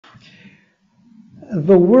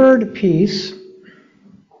The word peace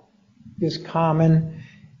is common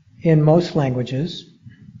in most languages.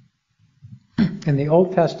 In the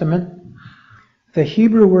Old Testament, the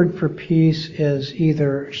Hebrew word for peace is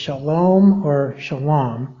either shalom or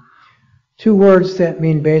shalom, two words that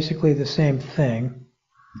mean basically the same thing.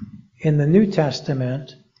 In the New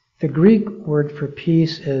Testament, the Greek word for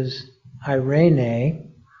peace is eirene,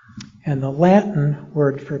 and the Latin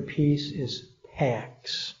word for peace is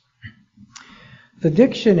pax. The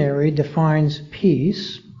dictionary defines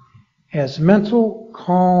peace as mental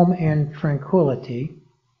calm and tranquility,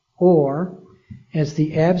 or as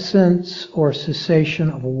the absence or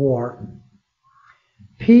cessation of war.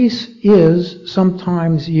 Peace is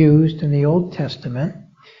sometimes used in the Old Testament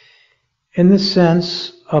in the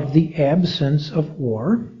sense of the absence of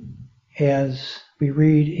war, as we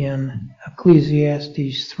read in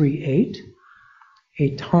Ecclesiastes 3:8,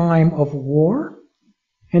 a time of war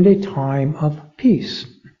and a time of peace.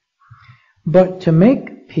 But to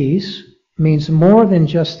make peace means more than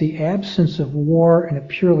just the absence of war in a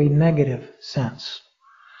purely negative sense.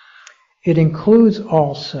 It includes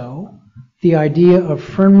also the idea of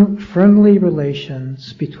friendly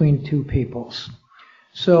relations between two peoples.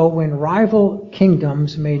 So when rival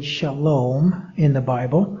kingdoms made shalom in the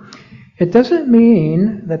Bible, it doesn't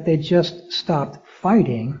mean that they just stopped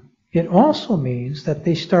fighting. It also means that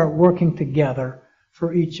they start working together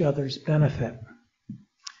for each other's benefit.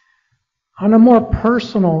 On a more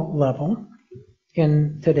personal level,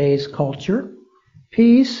 in today's culture,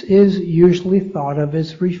 peace is usually thought of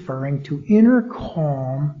as referring to inner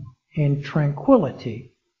calm and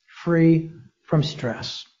tranquility, free from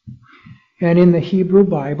stress. And in the Hebrew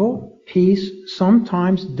Bible, peace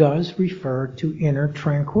sometimes does refer to inner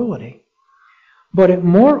tranquility. But it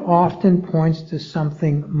more often points to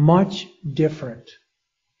something much different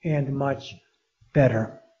and much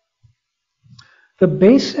better. The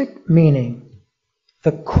basic meaning,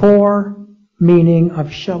 the core meaning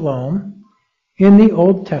of shalom in the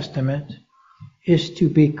Old Testament is to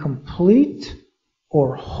be complete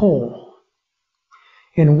or whole.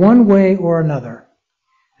 In one way or another,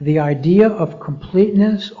 the idea of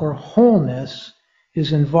completeness or wholeness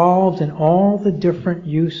is involved in all the different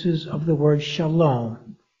uses of the word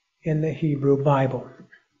shalom in the Hebrew Bible.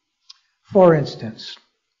 For instance,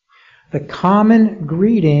 the common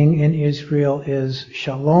greeting in Israel is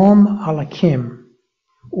Shalom Aleichem,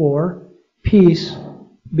 or peace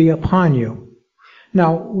be upon you.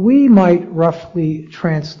 Now, we might roughly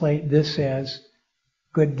translate this as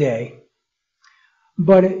good day,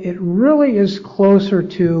 but it really is closer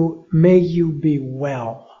to may you be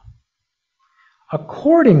well.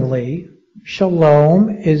 Accordingly, shalom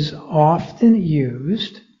is often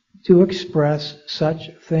used to express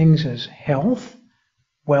such things as health,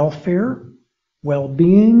 welfare,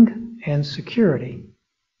 well-being, and security.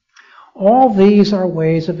 All these are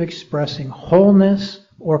ways of expressing wholeness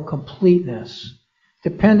or completeness,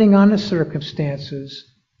 depending on the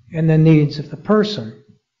circumstances and the needs of the person.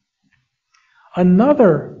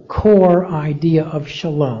 Another core idea of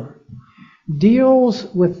shalom deals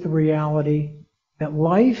with the reality that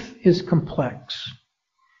life is complex,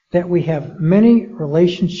 that we have many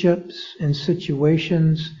relationships and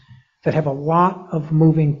situations that have a lot of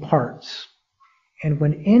moving parts. And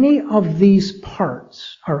when any of these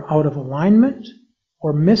parts are out of alignment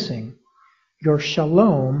or missing, your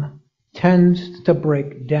shalom tends to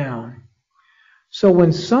break down. So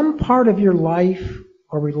when some part of your life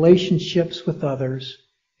or relationships with others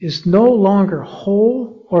is no longer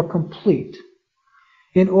whole or complete,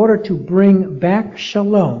 in order to bring back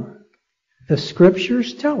shalom, the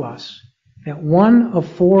scriptures tell us that one of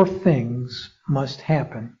four things must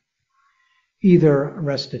happen. Either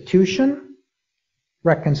restitution,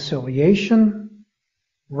 reconciliation,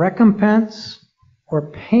 recompense,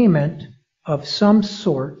 or payment of some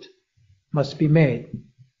sort must be made.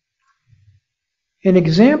 An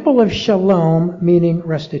example of shalom, meaning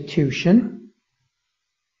restitution,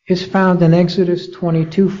 is found in Exodus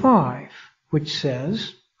 22:5, which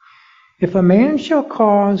says, "If a man shall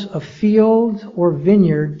cause a field or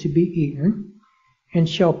vineyard to be eaten, and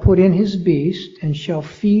shall put in his beast, and shall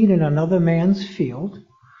feed in another man's field,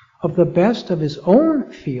 of the best of his own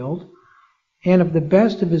field, and of the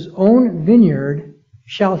best of his own vineyard,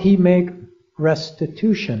 shall he make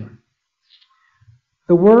restitution."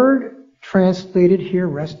 The word translated here,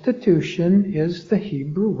 restitution, is the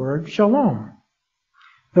Hebrew word shalom,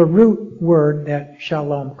 the root word that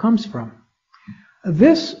shalom comes from.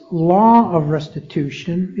 This law of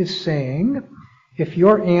restitution is saying, if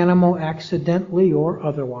your animal accidentally or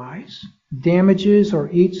otherwise damages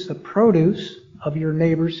or eats the produce of your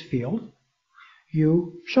neighbor's field,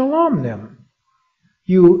 you shalom them.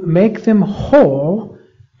 you make them whole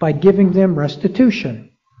by giving them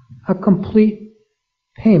restitution, a complete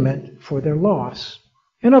payment for their loss.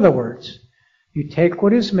 In other words, you take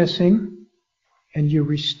what is missing and you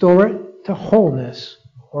restore it to wholeness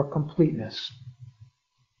or completeness.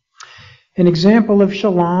 An example of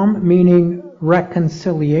shalom, meaning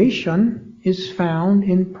reconciliation, is found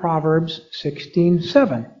in Proverbs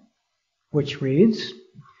 16:7, which reads,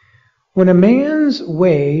 "When a man's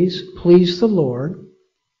ways please the Lord,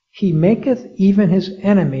 he maketh even his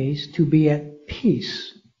enemies to be at peace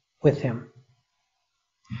with him."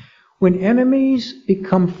 When enemies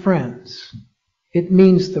become friends, it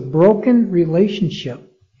means the broken relationship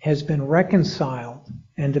has been reconciled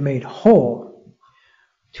and made whole.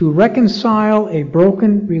 To reconcile a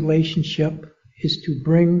broken relationship is to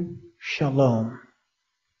bring shalom.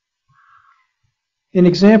 An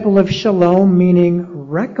example of shalom, meaning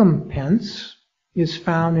recompense, is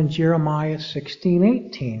found in Jeremiah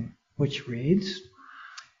 16:18, which reads,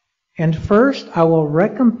 "And first I will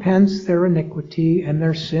recompense their iniquity and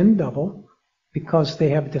their sin double, because they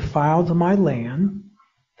have defiled my land.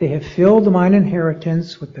 They have filled mine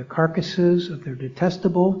inheritance with the carcasses of their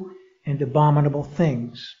detestable and abominable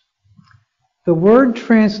things." The word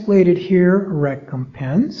translated here,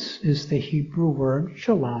 recompense, is the Hebrew word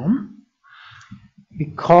shalom.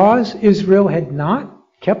 Because Israel had not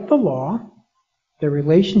kept the law, their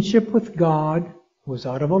relationship with God was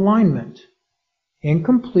out of alignment,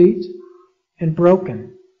 incomplete, and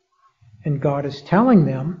broken. And God is telling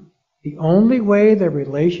them the only way their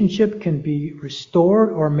relationship can be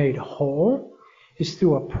restored or made whole is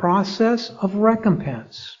through a process of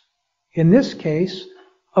recompense. In this case,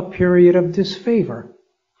 a period of disfavor.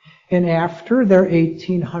 And after their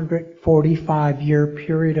 1845-year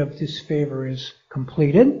period of disfavor is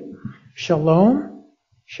completed, shalom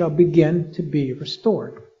shall begin to be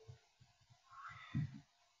restored.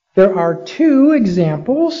 There are two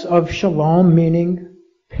examples of shalom, meaning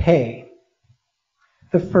pay.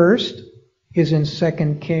 The first is in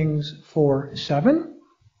 2 Kings 4:7,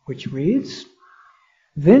 which reads,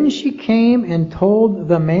 "Then she came and told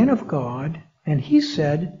the man of God, and he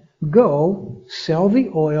said, Go, sell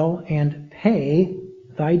the oil and pay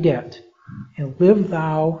thy debt, and live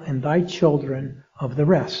thou and thy children of the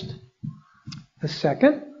rest." The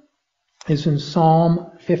second is in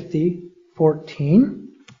Psalm 50:14,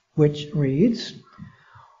 which reads,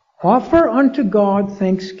 "Offer unto God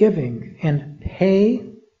thanksgiving, and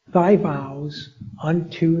pay thy vows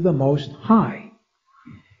unto the Most High."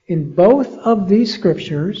 In both of these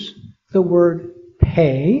scriptures, the word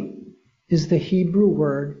pay is the Hebrew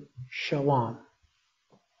word shalom.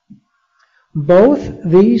 Both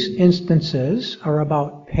these instances are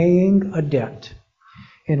about paying a debt.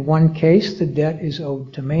 In one case, the debt is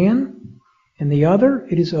owed to man. In the other,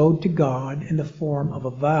 it is owed to God in the form of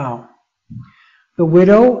a vow. The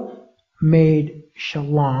widow made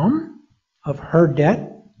shalom of her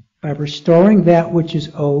debt by restoring that which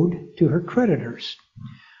is owed to her creditors.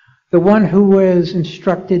 The one who was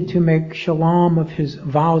instructed to make shalom of his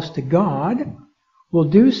vows to God will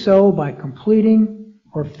do so by completing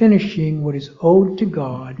or finishing what is owed to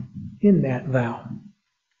God in that vow.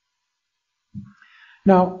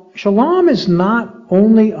 Now, shalom is not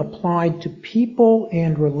only applied to people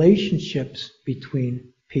and relationships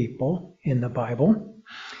between people in the Bible.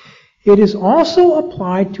 It is also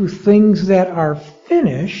applied to things that are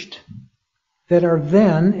finished, that are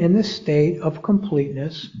then in the state of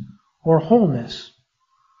completeness or wholeness.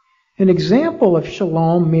 An example of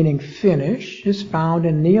shalom, meaning finish, is found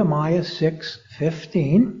in Nehemiah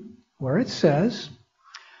 6:15, where it says,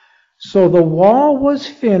 "So the wall was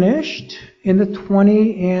finished in the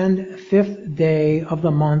 25th day of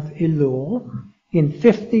the month Elul, in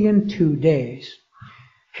 52 days.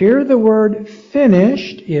 Here the word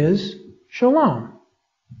finished is shalom.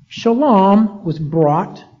 Shalom was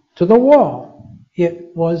brought to the wall.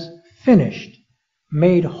 It was finished,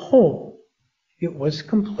 made whole. It was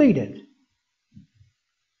completed.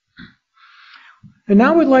 And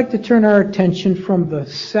now we'd like to turn our attention from the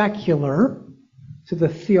secular to the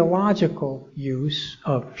theological use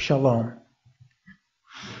of shalom.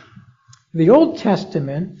 The Old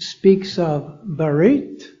Testament speaks of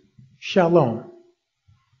Berit Shalom,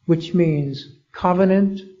 which means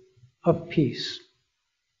covenant of peace.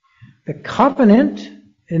 The covenant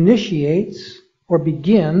initiates or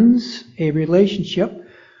begins a relationship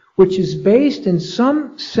which is based in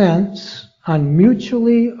some sense on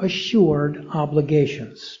mutually assured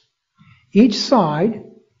obligations. Each side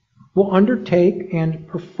will undertake and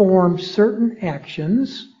perform certain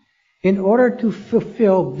actions in order to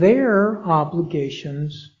fulfill their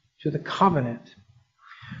obligations to the covenant.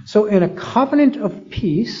 So in a covenant of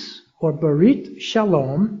peace, or Berit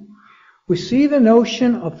Shalom, we see the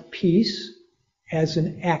notion of peace as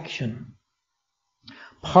an action,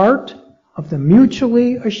 part of the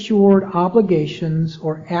mutually assured obligations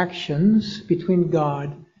or actions between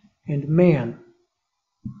God and man.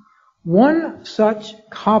 One such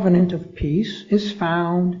covenant of peace is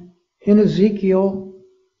found in Ezekiel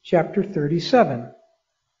chapter 37.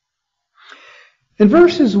 In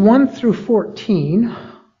verses 1 through 14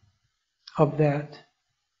 of that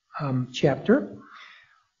chapter,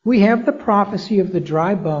 we have the prophecy of the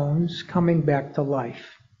dry bones coming back to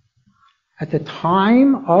life. At the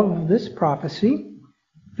time of this prophecy,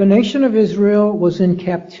 the nation of Israel was in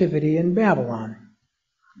captivity in Babylon.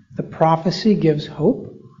 The prophecy gives hope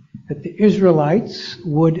that the Israelites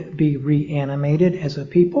would be reanimated as a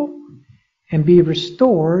people and be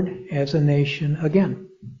restored as a nation again.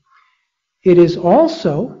 It is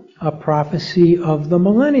also a prophecy of the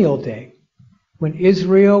millennial day, when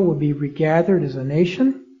Israel will be regathered as a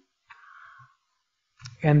nation,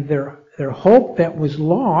 and their hope that was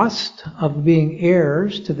lost of being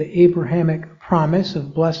heirs to the Abrahamic promise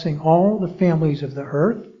of blessing all the families of the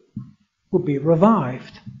earth will be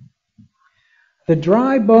revived. The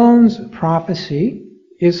dry bones prophecy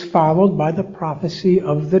is followed by the prophecy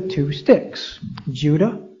of the two sticks,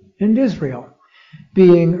 Judah and Israel,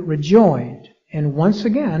 being rejoined and once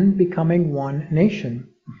again becoming one nation.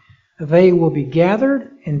 They will be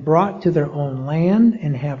gathered and brought to their own land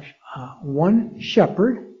and have one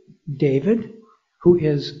shepherd, David, who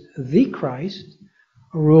is the Christ,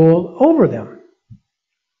 rule over them.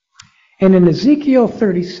 And in Ezekiel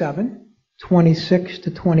 37, 26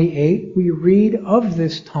 to 28, we read of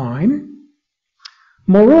this time,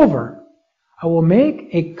 "Moreover, I will make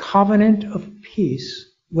a covenant of peace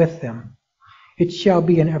with them. It shall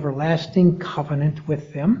be an everlasting covenant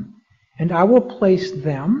with them, and I will place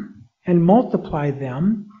them and multiply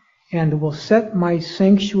them, and will set my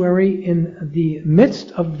sanctuary in the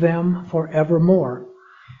midst of them forevermore.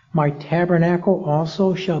 My tabernacle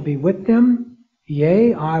also shall be with them.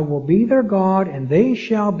 Yea, I will be their God, and they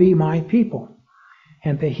shall be my people.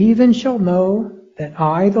 And the heathen shall know that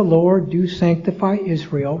I, the Lord, do sanctify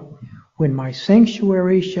Israel, when my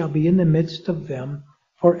sanctuary shall be in the midst of them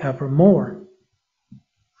forevermore."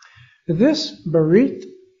 This Berit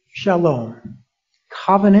Shalom,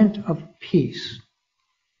 covenant of peace,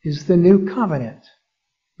 is the new covenant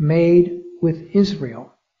made with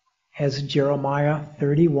Israel, as Jeremiah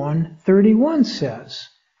 31:31 says,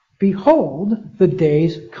 "Behold, the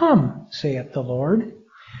days come, saith the Lord,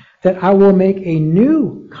 that I will make a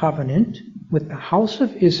new covenant with the house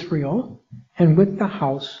of Israel and with the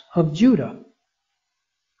house of Judah."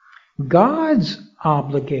 God's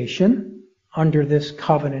obligation under this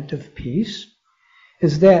covenant of peace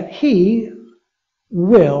is that He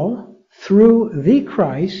will, through the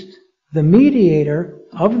Christ, the mediator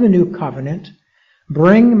of the new covenant,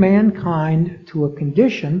 bring mankind to a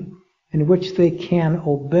condition in which they can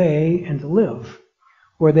obey and live,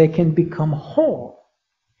 where they can become whole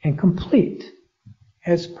and complete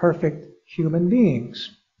as perfect human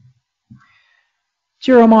beings.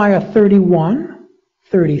 Jeremiah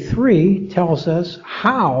 31:33 tells us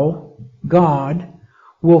how God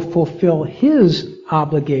will fulfill His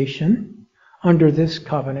obligation under this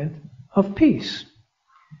covenant of peace.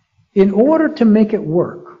 In order to make it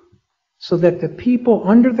work, so that the people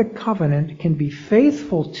under the covenant can be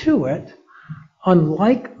faithful to it,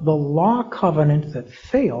 unlike the law covenant that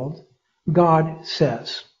failed, God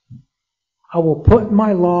says, "I will put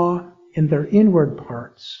my law in their inward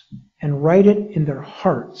parts and write it in their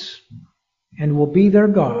hearts, and will be their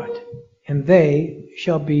God, and they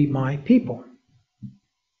shall be my people."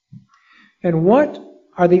 And what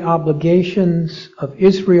are the obligations of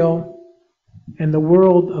Israel and the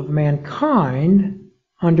world of mankind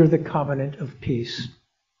under the covenant of peace?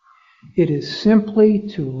 It is simply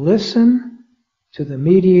to listen to the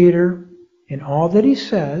mediator in all that he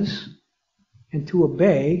says, and to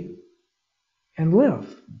obey and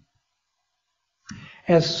live.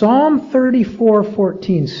 As Psalm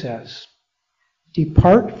 34:14 says,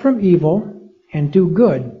 "Depart from evil and do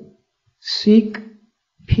good, seek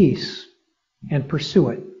peace and pursue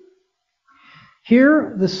it."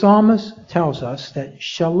 Here the psalmist tells us that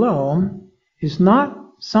shalom is not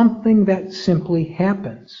something that simply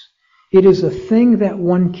happens. It is a thing that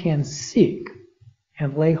one can seek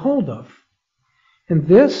and lay hold of. And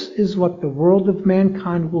this is what the world of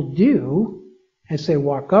mankind will do as they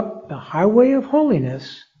walk up the highway of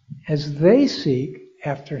holiness, as they seek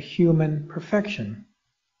after human perfection.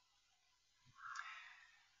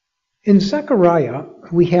 In Zechariah,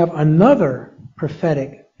 we have another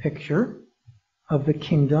prophetic picture of the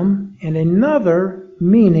kingdom and another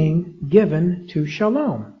meaning given to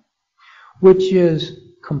shalom, which is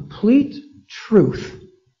complete truth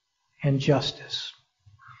and justice.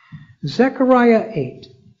 Zechariah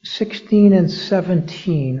 8:16 and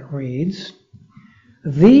 17 reads,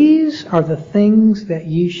 "These are the things that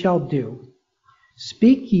ye shall do.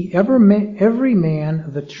 Speak ye every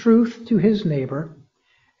man the truth to his neighbor.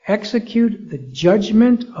 Execute the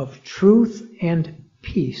judgment of truth and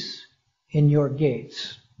peace in your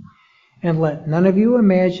gates. And let none of you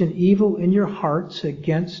imagine evil in your hearts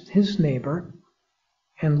against his neighbor.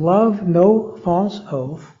 And love no false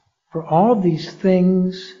oath, for all these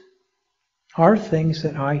things are things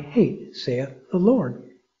that I hate, saith the Lord."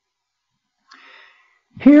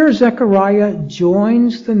 Here Zechariah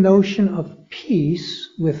joins the notion of peace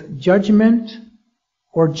with judgment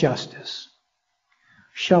or justice.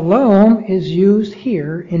 Shalom is used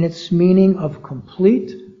here in its meaning of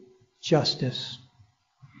complete justice.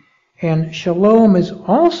 And shalom is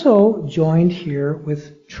also joined here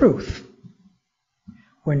with truth.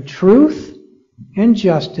 When truth and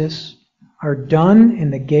justice are done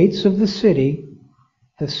in the gates of the city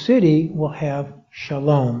will have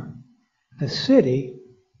shalom. The city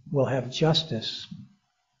will have justice.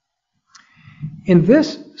 In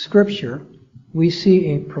this scripture, we see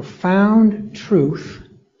a profound truth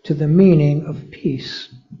to the meaning of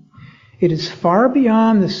peace. It is far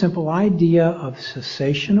beyond the simple idea of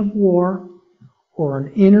cessation of war or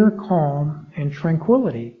an inner calm and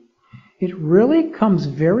tranquility. It really comes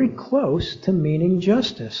very close to meaning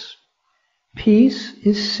justice. Peace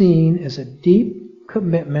is seen as a deep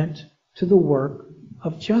commitment to the work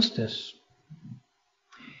of justice.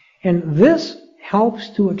 And this helps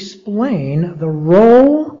to explain the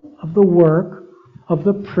role of the work of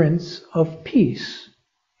the Prince of Peace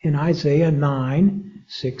in Isaiah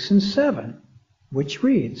 9:6 and 7, which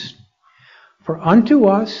reads, "For unto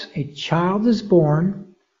us a child is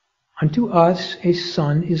born, unto us a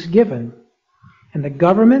son is given, and the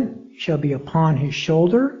government shall be upon his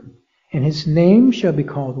shoulder, and his name shall be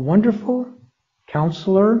called Wonderful,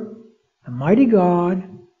 Counselor, the Mighty God,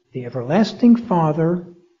 the Everlasting Father,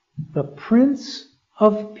 the Prince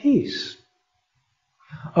of Peace.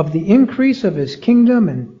 Of the increase of his kingdom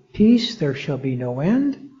and peace there shall be no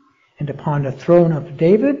end, and upon the throne of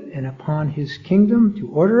David and upon his kingdom to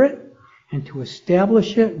order it and to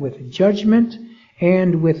establish it with judgment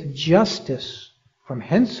and with justice from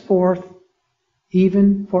henceforth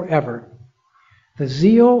even forever. The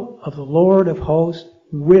zeal of the Lord of hosts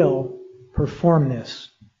will perform this."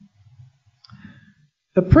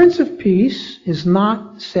 The Prince of Peace is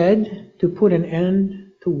not said to put an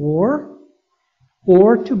end to war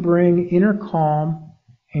or to bring inner calm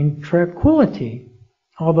and tranquility,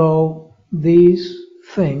 although these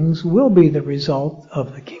things will be the result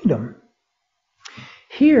of the kingdom.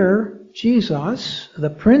 Here, Jesus, the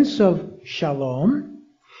Prince of Shalom,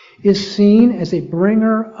 is seen as a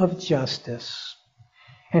bringer of justice,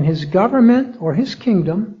 and his government or his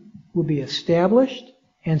kingdom will be established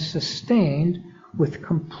and sustained with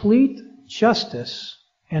complete justice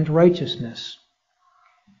and righteousness.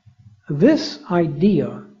 This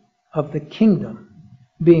idea of the kingdom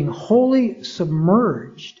being wholly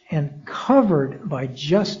submerged and covered by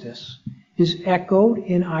justice is echoed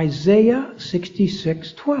in Isaiah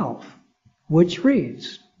 66:12, which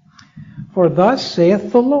reads, "For thus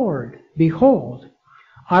saith the Lord, Behold,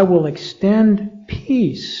 I will extend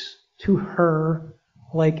peace to her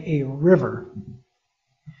like a river."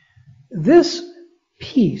 This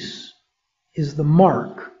peace is the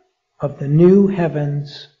mark of the new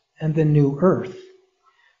heavens and the new earth.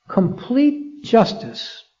 Complete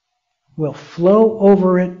justice will flow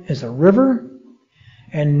over it as a river,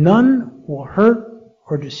 and none will hurt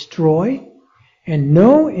or destroy, and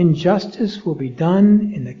no injustice will be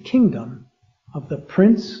done in the kingdom of the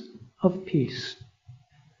Prince of Peace.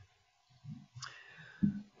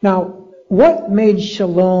 Now, what made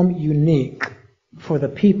Shalom unique for the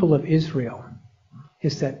people of Israel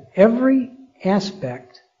is that every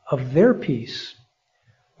aspect of their peace,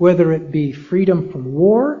 whether it be freedom from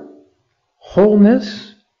war,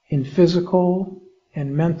 wholeness in physical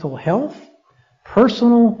and mental health,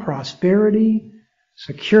 personal prosperity,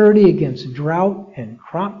 security against drought and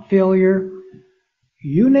crop failure,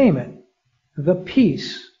 you name it, the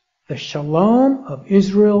peace, the shalom of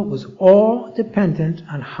Israel was all dependent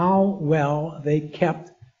on how well they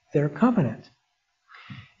kept their covenant.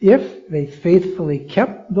 If they faithfully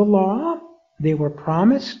kept the law, they were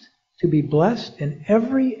promised to be blessed in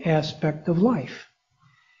every aspect of life.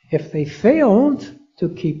 If they failed to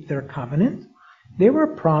keep their covenant, they were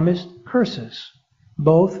promised curses,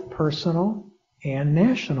 both personal and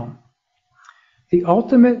national. The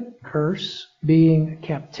ultimate curse being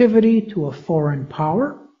captivity to a foreign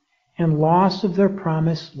power and loss of their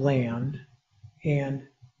promised land and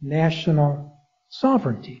national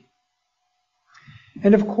sovereignty.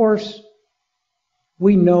 And of course,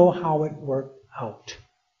 we know how it worked out.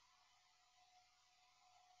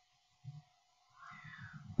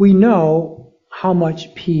 We know how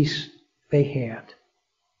much peace they had.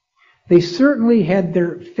 They certainly had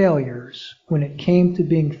their failures when it came to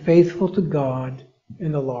being faithful to God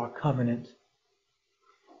in the law covenant.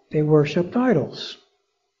 They worshipped idols.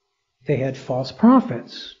 They had false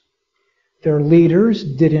prophets. Their leaders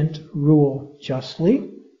didn't rule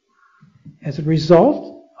justly. As a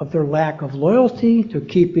result of their lack of loyalty to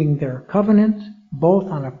keeping their covenant, both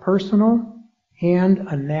on a personal and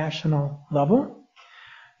a national level,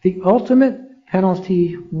 the ultimate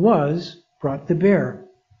penalty was brought to bear.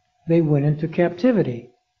 They went into captivity.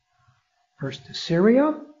 First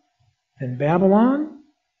Assyria, then Babylon,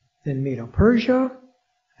 then Medo-Persia,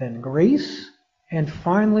 then Greece, and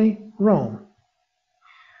finally Rome.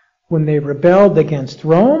 When they rebelled against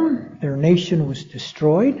Rome, their nation was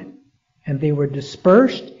destroyed, and they were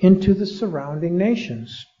dispersed into the surrounding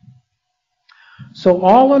nations. So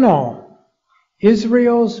all in all,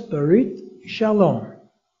 Israel's Berit Shalom,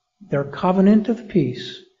 their covenant of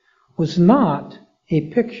peace, was not a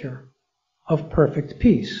picture of perfect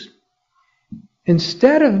peace.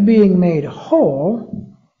 Instead of being made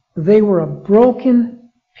whole, they were a broken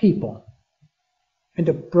people and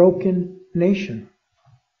a broken nation.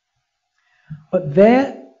 But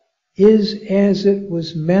that is as it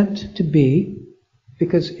was meant to be,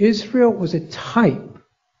 because Israel was a type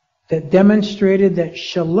that demonstrated that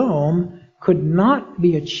shalom could not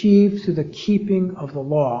be achieved through the keeping of the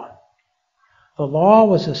law. The law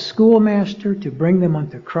was a schoolmaster to bring them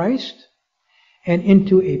unto Christ and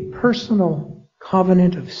into a personal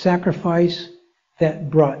covenant of sacrifice that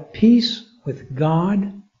brought peace with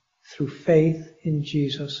God through faith in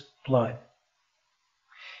Jesus' blood.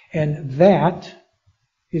 And that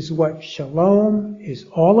is what shalom is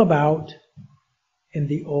all about in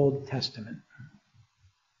the Old Testament.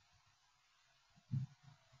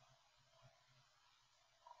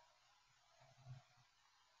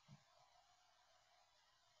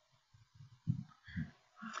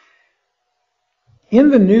 In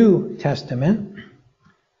the New Testament,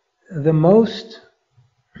 the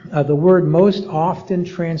word most often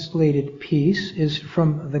translated peace is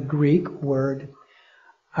from the Greek word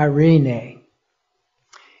eirene.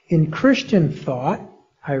 In Christian thought,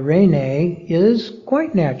 eirene is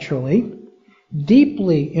quite naturally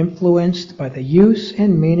deeply influenced by the use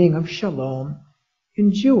and meaning of shalom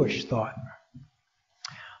in Jewish thought.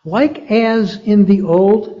 Like as in the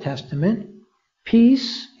Old Testament,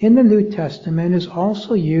 peace in the New Testament is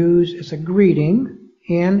also used as a greeting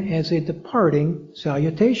and as a departing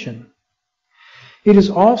salutation. It is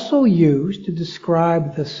also used to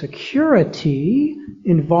describe the security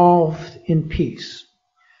involved in peace.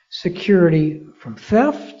 Security from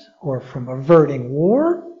theft, or from averting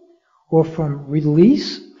war, or from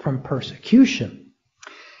release from persecution.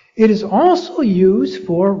 It is also used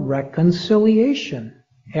for reconciliation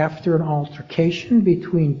after an altercation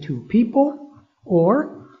between two people,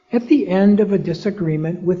 or at the end of a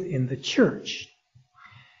disagreement within the church.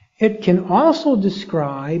 It can also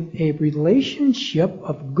describe a relationship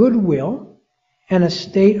of goodwill and a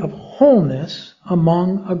state of wholeness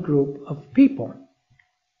among a group of people.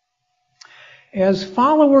 As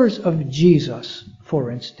followers of Jesus, for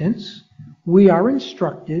instance, we are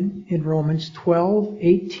instructed in Romans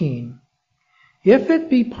 12:18, if it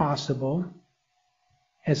be possible,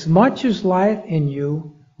 as much as lieth in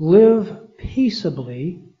you, live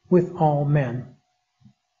peaceably with all men,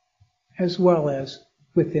 as well as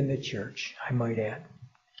within the church, I might add.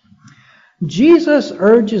 Jesus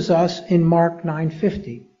urges us in Mark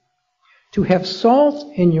 9:50 to have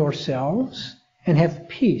salt in yourselves and have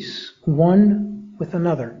peace one with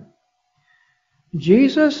another.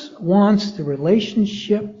 Jesus wants the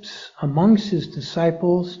relationships amongst his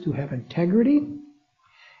disciples to have integrity,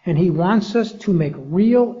 and he wants us to make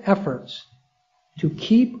real efforts to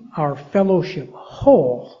keep our fellowship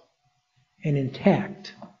whole and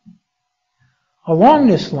intact. Along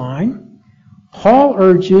this line, Paul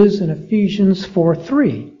urges in Ephesians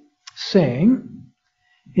 4:3, saying,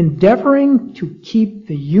 endeavoring to keep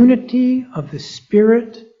the unity of the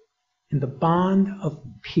Spirit in the bond of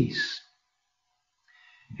peace.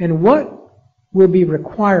 And what will be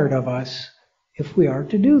required of us if we are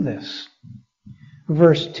to do this?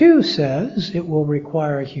 Verse 2 says it will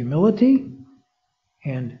require humility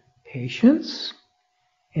and patience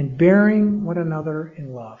and bearing one another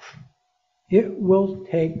in love. It will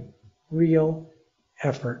take real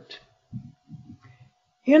effort.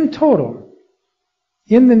 In total,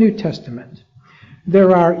 in the New Testament,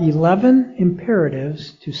 there are 11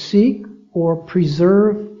 imperatives to seek or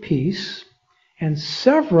preserve peace, and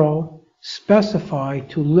several specify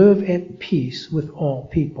to live at peace with all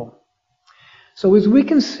people. So as we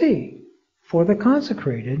can see, for the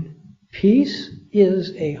consecrated, peace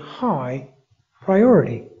is a high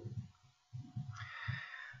priority.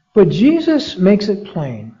 But Jesus makes it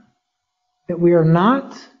plain that we are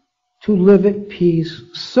not to live at peace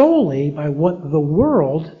solely by what the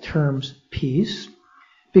world terms peace,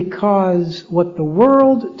 because what the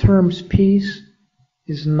world terms peace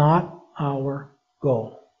is not our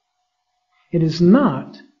goal. It is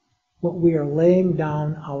not what we are laying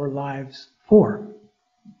down our lives for.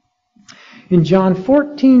 In John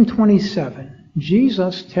 14:27,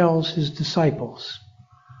 Jesus tells his disciples,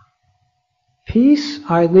 "Peace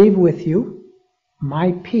I leave with you,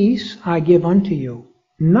 my peace I give unto you.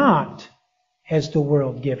 Not as the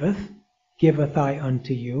world giveth, giveth I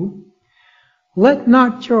unto you. Let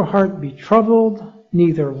not your heart be troubled,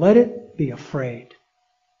 neither let it be afraid."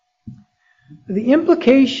 The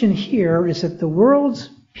implication here is that the world's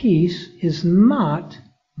peace is not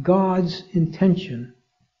God's intention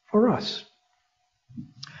for us.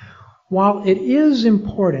 While it is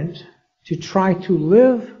important to try to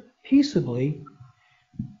live peaceably,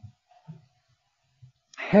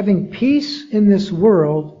 having peace in this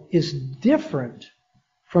world is different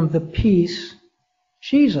from the peace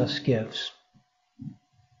Jesus gives.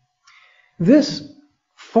 This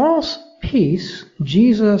false peace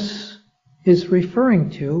Jesus is referring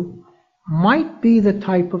to might be the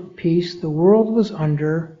type of peace the world was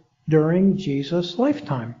under during Jesus'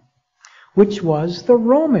 lifetime, which was the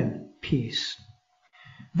Roman peace.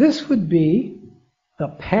 This would be the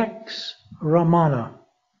Pax Romana,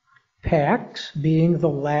 pax being the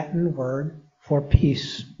Latin word for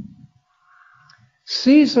peace.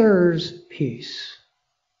 Caesar's peace,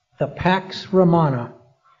 the Pax Romana,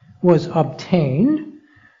 was obtained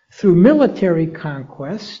through military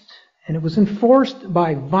conquest, and it was enforced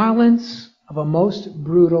by violence of a most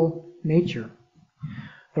brutal nature.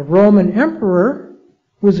 The Roman emperor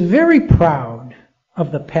was very proud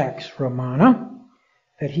of the Pax Romana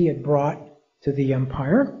that he had brought to the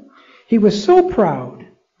empire. He was so proud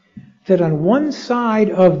that on one side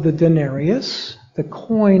of the denarius, the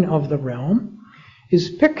coin of the realm, is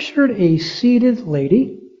pictured a seated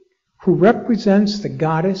lady who represents the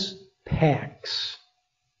goddess Pax,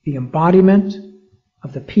 the embodiment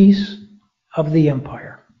of the peace of the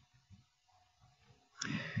empire.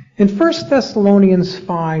 In 1 Thessalonians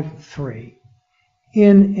 5:3,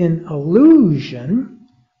 in an allusion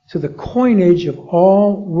to the coinage of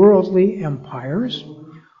all worldly empires,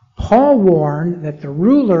 Paul warned that the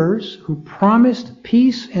rulers who promised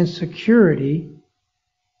peace and security,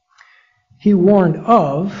 he warned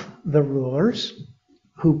of the rulers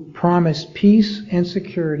who promised peace and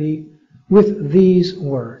security with these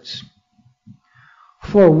words: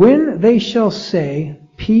 "For when they shall say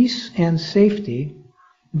peace and safety,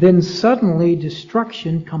 then suddenly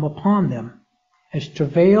destruction come upon them, as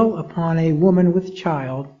travail upon a woman with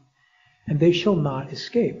child, and they shall not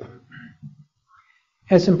escape."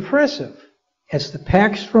 As impressive as the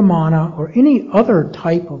Pax Romana or any other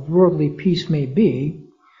type of worldly peace may be,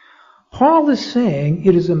 Paul is saying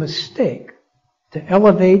it is a mistake to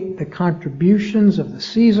elevate the contributions of the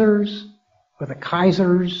Caesars, or the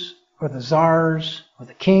Kaisers, or the Tsars, or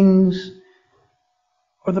the kings,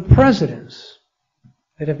 or the presidents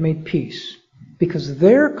that have made peace, because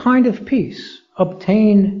their kind of peace,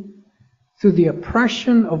 obtained through the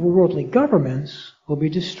oppression of worldly governments, will be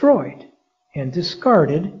destroyed and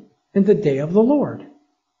discarded in the day of the Lord.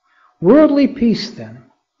 Worldly peace, then,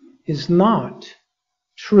 is not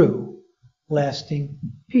true, lasting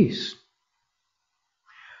peace.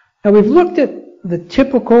 Now, we've looked at the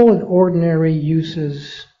typical and ordinary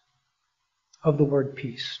uses of the word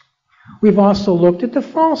peace. We've also looked at the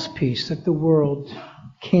false peace that the world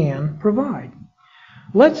can provide.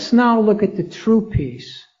 Let's now look at the true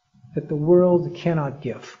peace that the world cannot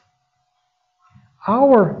give.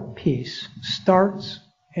 Our peace starts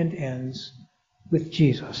and ends with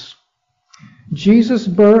Jesus. Jesus'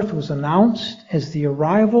 birth was announced as the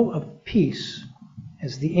arrival of peace,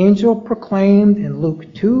 as the angel proclaimed in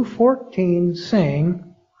Luke 2:14,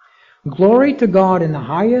 saying, "Glory to God in the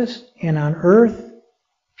highest, and on earth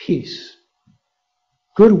peace,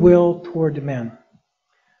 goodwill toward men."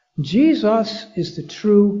 Jesus is the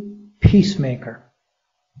true peacemaker.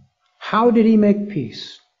 How did he make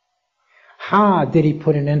peace? How did he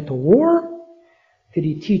put an end to war? Did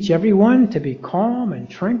he teach everyone to be calm and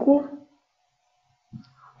tranquil?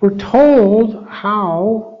 We're told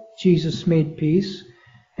how Jesus made peace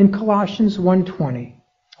in Colossians 1:20,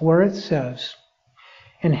 where it says,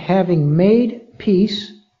 "And having made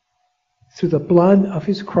peace through the blood of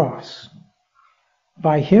his cross,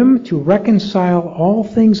 by him to reconcile all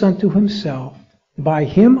things unto himself, by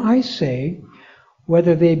him I say,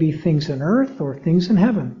 whether they be things in earth or things in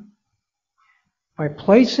heaven." By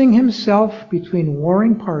placing himself between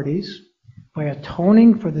warring parties, by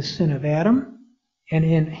atoning for the sin of Adam, and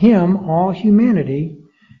in him all humanity,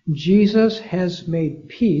 Jesus has made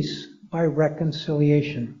peace by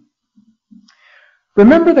reconciliation.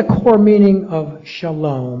 Remember the core meaning of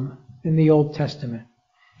shalom in the Old Testament.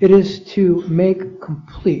 It is to make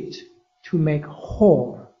complete, to make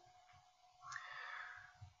whole.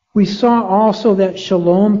 We saw also that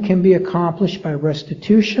shalom can be accomplished by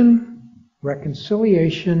restitution,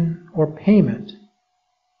 reconciliation, or payment.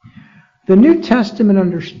 The New Testament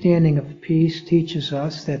understanding of peace teaches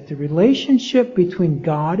us that the relationship between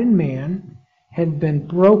God and man had been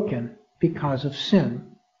broken because of sin.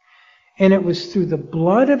 And it was through the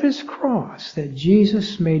blood of his cross that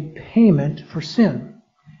Jesus made payment for sin.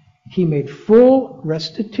 He made full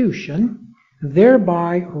restitution,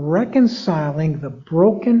 thereby reconciling the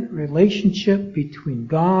broken relationship between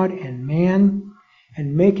God and man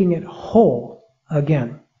and making it whole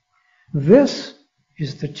again. This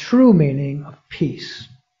is the true meaning of peace.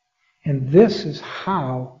 And this is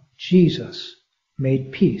how Jesus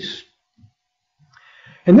made peace.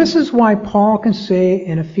 And this is why Paul can say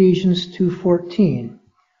in Ephesians 2:14,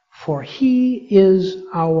 "For he is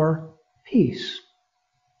our peace."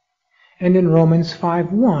 And in Romans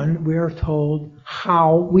 5:1, we are told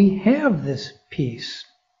how we have this peace.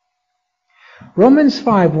 Romans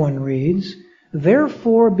 5:1 reads,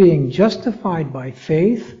 "Therefore, being justified by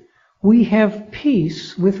faith, we have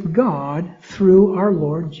peace with God through our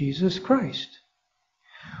Lord Jesus Christ."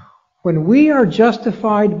 When we are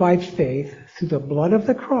justified by faith through the blood of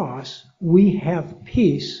the cross, we have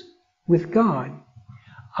peace with God.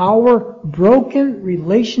 Our broken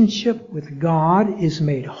relationship with God is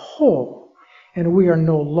made whole, and we are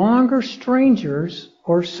no longer strangers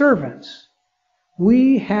or servants.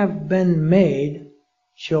 We have been made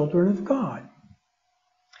children of God.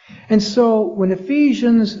 And so when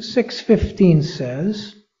Ephesians 6:15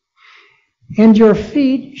 says, "And your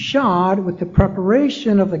feet shod with the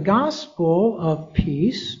preparation of the gospel of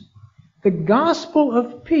peace," the gospel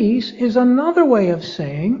of peace is another way of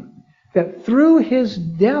saying that through his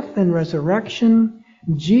death and resurrection,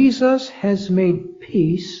 Jesus has made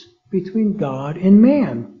peace between God and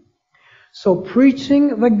man. So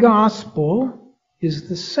preaching the gospel is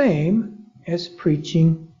the same as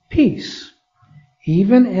preaching peace.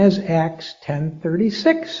 Even as Acts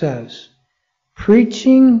 10:36 says,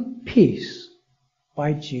 "Preaching peace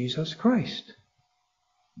by Jesus Christ."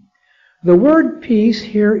 The word peace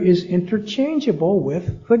here is interchangeable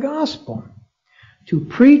with the gospel. To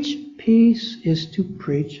preach peace is to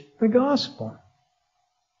preach the gospel.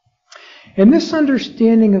 And this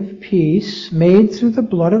understanding of peace made through the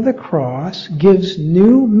blood of the cross gives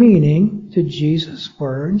new meaning to Jesus'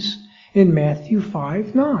 words in Matthew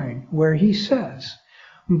 5:9, where he says,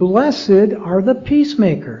 "Blessed are the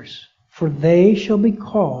peacemakers, for they shall be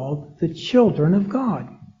called the children of God."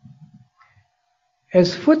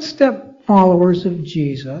 As footstep followers of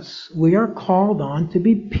Jesus, we are called on to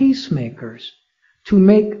be peacemakers, to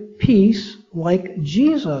make peace like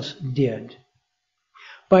Jesus did.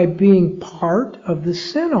 By being part of the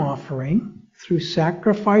sin offering through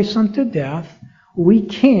sacrifice unto death, we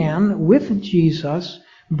can, with Jesus,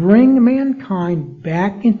 bring mankind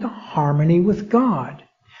back into harmony with God.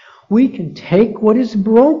 We can take what is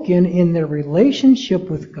broken in their relationship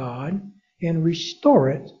with God and restore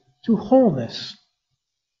it to wholeness.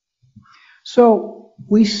 So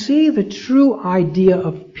we see the true idea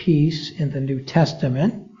of peace in the New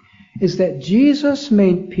Testament is that Jesus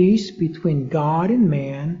made peace between God and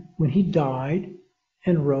man when he died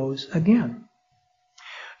and rose again.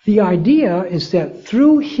 The idea is that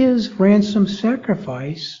through his ransom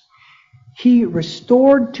sacrifice, he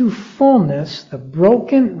restored to fullness the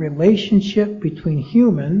broken relationship between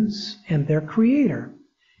humans and their Creator.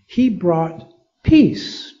 He brought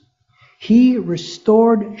peace. He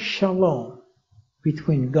restored shalom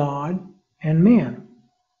between God and man.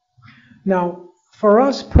 Now, for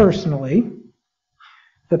us personally,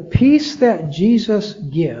 the peace that Jesus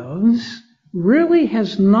gives really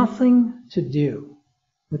has nothing to do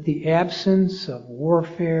with the absence of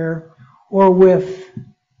warfare or with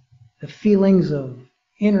the feelings of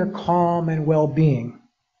inner calm and well-being.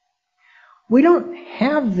 We don't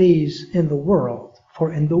have these in the world,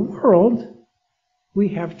 for in the world we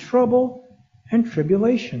have trouble and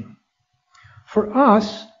tribulation. For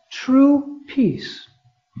us, true peace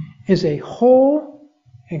is a whole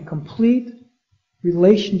and complete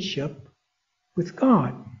relationship with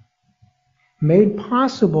God, made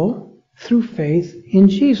possible through faith in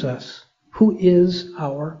Jesus, who is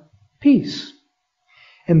our peace.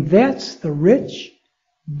 And that's the rich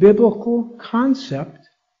biblical concept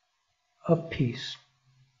of peace.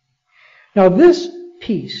 Now, this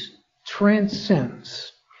peace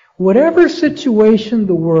transcends whatever situation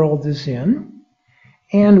the world is in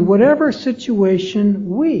and whatever situation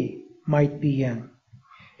we might be in.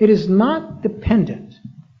 It is not dependent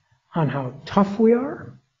on how tough we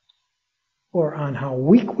are, or on how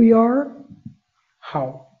weak we are,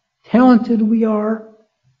 how talented we are,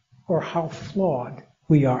 or how flawed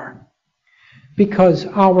we are. Because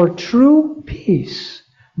our true peace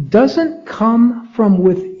doesn't come from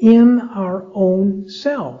within our own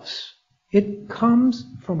selves. It comes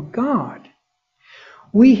from God.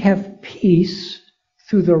 We have peace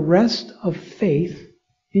through the rest of faith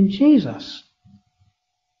in Jesus.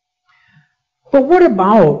 But what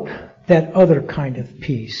about that other kind of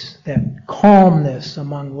peace, that calmness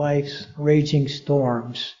among life's raging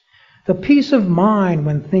storms, the peace of mind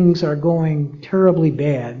when things are going terribly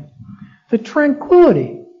bad, the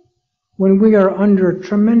tranquility when we are under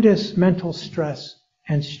tremendous mental stress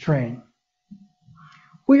and strain?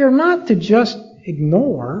 We are not to just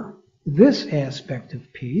ignore this aspect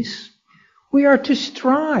of peace. We are to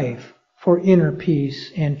strive for inner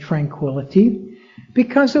peace and tranquility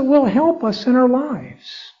because it will help us in our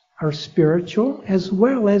lives, our spiritual as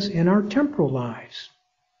well as in our temporal lives.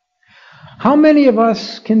 How many of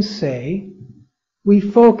us can say we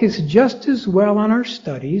focus just as well on our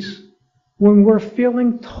studies when we're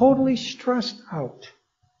feeling totally stressed out?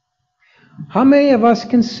 How many of us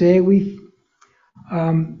can say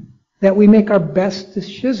that we make our best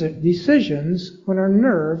decisions when our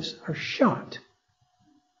nerves are shot?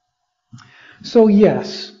 So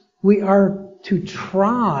yes, we are to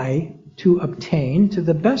try to obtain, to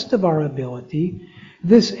the best of our ability,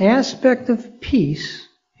 this aspect of peace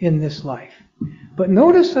in this life. But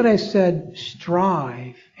notice that I said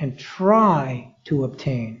strive and try to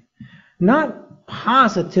obtain, not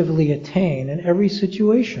positively attain in every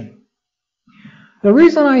situation. The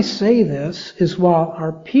reason I say this is while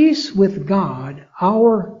our peace with God,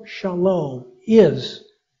 our shalom, is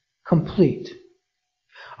complete,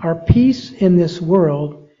 our peace in this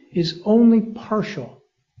world is only partial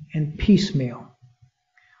and piecemeal.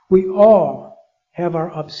 We all have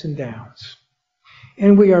our ups and downs.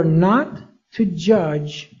 And we are not to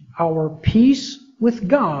judge our peace with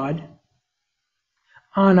God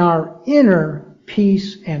on our inner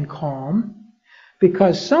peace and calm,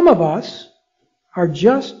 because some of us are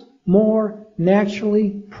just more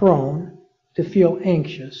naturally prone to feel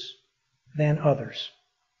anxious than others.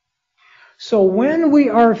 So when we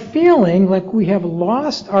are feeling like we have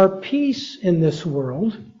lost our peace in this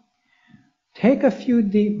world, take a few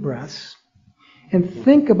deep breaths and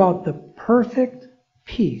think about the perfect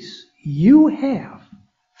peace you have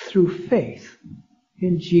through faith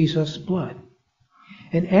in Jesus' blood.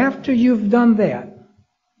 And after you've done that,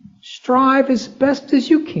 strive as best as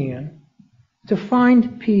you can to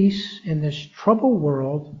find peace in this troubled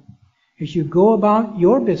world as you go about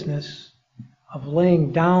your business of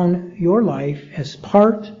laying down your life as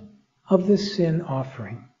part of the sin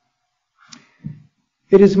offering.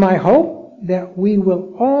 It is my hope that we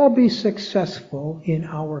will all be successful in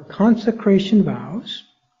our consecration vows,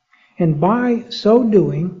 and by so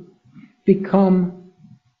doing, become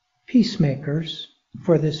peacemakers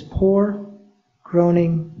for this poor,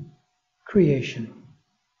 groaning creation.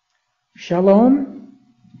 Shalom,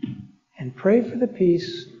 and pray for the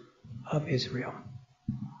peace of Israel.